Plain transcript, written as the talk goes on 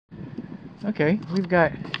Okay, we've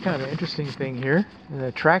got kind of an interesting thing here,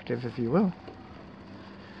 attractive if you will.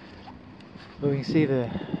 But we can see the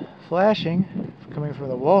flashing coming from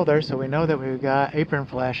the wall there, so we know that we've got apron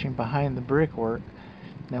flashing behind the brickwork.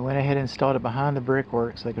 Now I went ahead and installed it behind the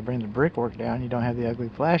brickwork so I could bring the brickwork down. You don't have the ugly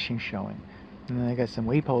flashing showing. And then I got some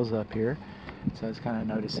weep holes up here, so I was kind of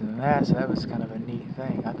noticing that, so that was kind of a neat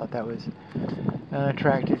thing. I thought that was an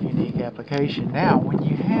attractive, unique application. Now, when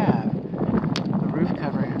you have the roof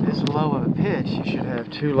covering this low of a pitch, you should have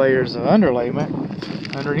 2 layers of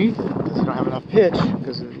underlayment underneath it, because you don't have enough pitch,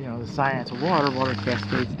 because of, the science of water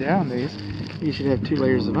cascades down these. You should have 2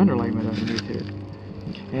 layers of underlayment underneath here.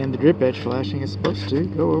 And the drip edge flashing is supposed to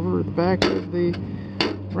go over the back of the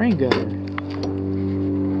rain gutter.